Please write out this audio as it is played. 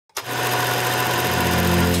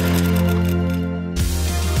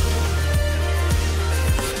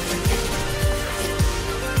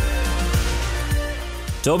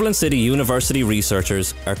Dublin City University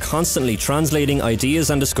researchers are constantly translating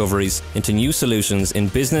ideas and discoveries into new solutions in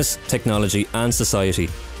business, technology and society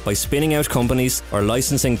by spinning out companies or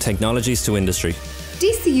licensing technologies to industry.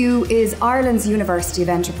 DCU is Ireland's University of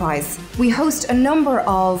Enterprise. We host a number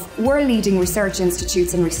of world-leading research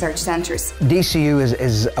institutes and research centres. DCU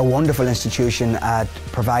is a wonderful institution at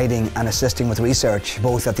providing and assisting with research,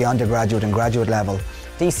 both at the undergraduate and graduate level.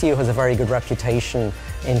 DCU has a very good reputation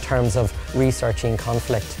in terms of researching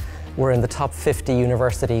conflict. We're in the top 50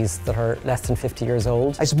 universities that are less than 50 years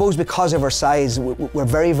old. I suppose because of our size, we're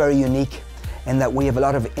very, very unique in that we have a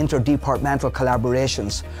lot of inter-departmental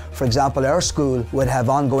collaborations. For example, our school would have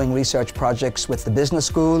ongoing research projects with the business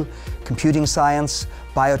school, computing science,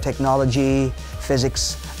 biotechnology,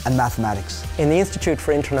 physics and mathematics. In the Institute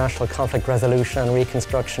for International Conflict Resolution and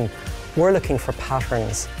Reconstruction, we're looking for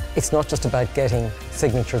patterns. It's not just about getting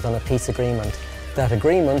signatures on a peace agreement. That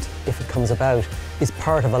agreement, if it comes about, is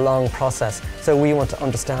part of a long process. So we want to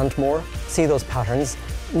understand more, see those patterns,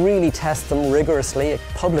 really test them rigorously,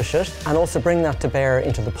 publish it, and also bring that to bear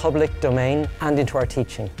into the public domain and into our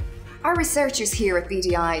teaching. Our researchers here at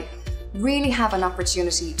BDI really have an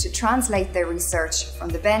opportunity to translate their research from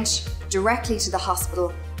the bench directly to the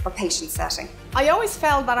hospital or patient setting. I always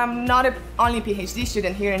felt that I'm not only a PhD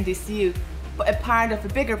student here in DCU, but a part of a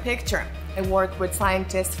bigger picture. I work with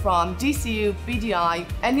scientists from DCU, BDI,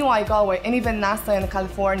 NUI Galway and even NASA in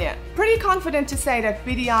California. Pretty confident to say that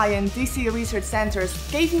BDI and DCU research centres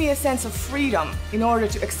gave me a sense of freedom in order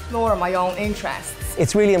to explore my own interests.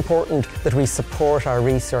 It's really important that we support our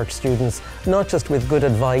research students, not just with good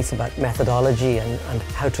advice about methodology and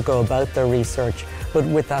how to go about their research, but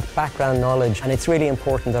with that background knowledge. And it's really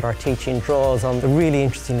important that our teaching draws on the really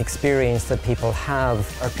interesting experience that people have.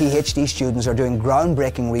 Our PhD students are doing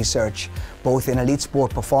groundbreaking research, both in elite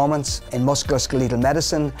sport performance, in musculoskeletal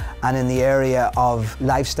medicine, and in the area of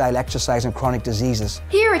lifestyle, exercise and chronic diseases.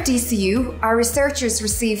 Here at DCU, our researchers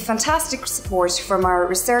receive fantastic support from our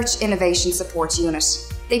Research Innovation Support Unit.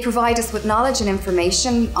 They provide us with knowledge and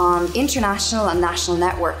information on international and national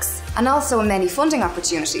networks, and also many funding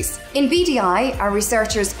opportunities. In BDI, our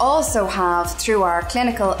researchers also have, through our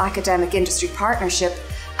clinical academic industry partnership,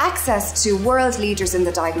 access to world leaders in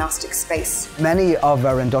the diagnostic space. Many of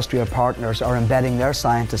our industrial partners are embedding their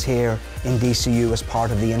scientists here in DCU as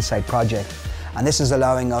part of the InSight project. And this is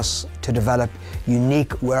allowing us to develop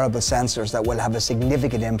unique wearable sensors that will have a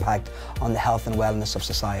significant impact on the health and wellness of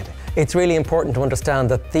society. It's really important to understand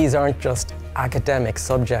that these aren't just academic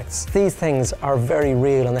subjects. These things are very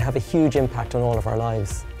real and they have a huge impact on all of our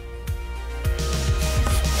lives.